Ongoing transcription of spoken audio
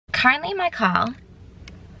currently in my car.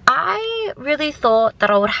 I really thought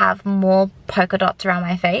that I would have more polka dots around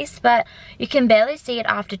my face, but you can barely see it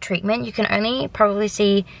after treatment. You can only probably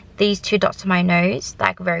see these 2 dots on my nose,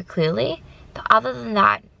 like, very clearly. But other than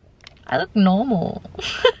that, I look normal.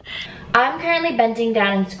 I'm currently bending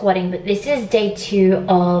down and squatting, but this is day 2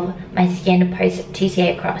 of my skin post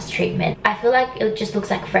TCA cross treatment. I feel like it just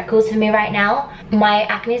looks like freckles for me right now. My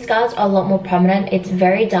acne scars are a lot more prominent. It's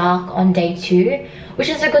very dark on day 2, which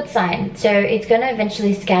is a good sign. So it's gonna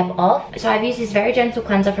eventually scab off. So I've used this very gentle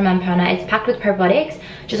cleanser from Ampona. It's packed with probiotics,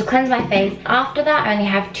 just to cleanse my face. After that, I only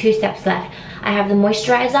have 2 steps left. I have the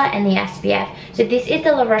moisturizer and the SPF. So this is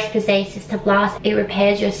the La Roche-Posay Sister Blast. It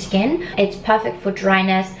repairs your skin. It's perfect for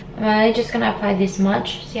dryness. I'm only just gonna apply this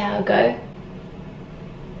much, see how it goes.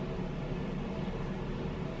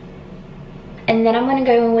 And then I'm going to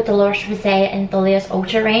go in with the La Roche-Posay and Tholios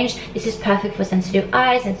Ultra range. This is perfect for sensitive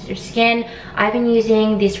eyes, sensitive skin. I've been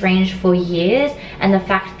using this range for years, and the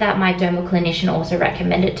fact that my dermal clinician also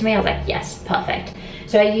recommended it to me, I was like, yes, perfect.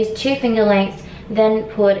 So I used 2 finger lengths, then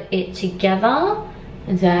put it together,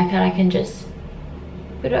 and so I can just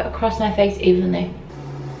put it across my face evenly.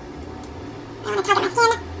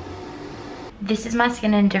 This is my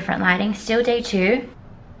skin in different lighting, still day 2.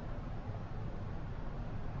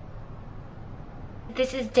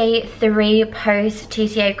 This is day 3 post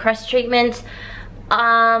TCA cross treatment.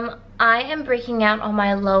 I am breaking out on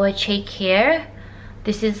my lower cheek here.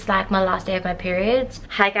 This is like my last day of my periods.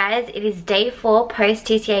 Hi guys, it is day 4 post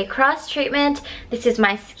TCA cross treatment. This is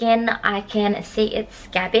my skin. I can see it's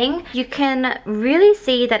scabbing. You can really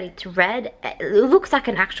see that it's red. It looks like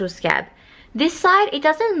an actual scab. This side, it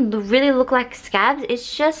doesn't really look like scabs.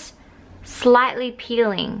 It's just slightly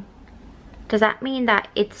peeling. Does that mean that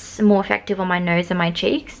it's more effective on my nose and my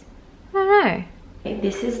cheeks? I don't know.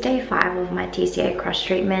 This is day 5 of my TCA cross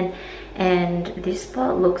treatment, and this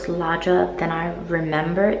spot looks larger than I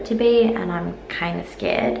remember it to be, and I'm kind of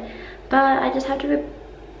scared. But I just have to be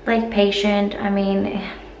like patient. I mean,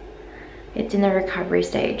 it's in the recovery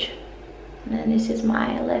stage. And then this is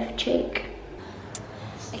my left cheek.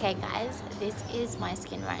 Okay guys, this is my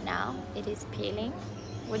skin right now. It is peeling.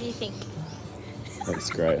 What do you think? Looks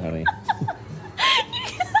great, honey.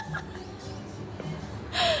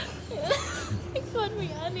 Got me,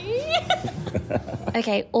 honey.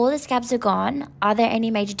 Okay, all the scabs are gone. Are there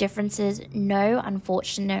any major differences? No,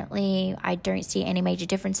 unfortunately, I don't see any major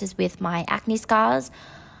differences with my acne scars.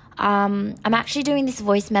 I'm actually doing this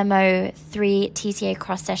voice memo 3 TCA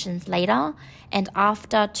cross sessions later, and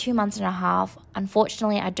after 2 months and a half,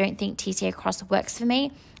 unfortunately, I don't think TCA cross works for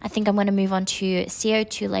me. I think I'm going to move on to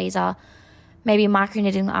CO2 laser, maybe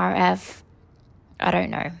microneedling RF. I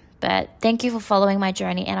don't know. But thank you for following my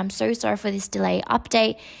journey, and I'm so sorry for this delay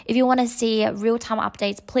update. If you want to see real-time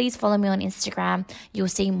updates, please follow me on Instagram. You'll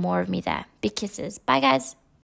see more of me there. Big kisses. Bye, guys.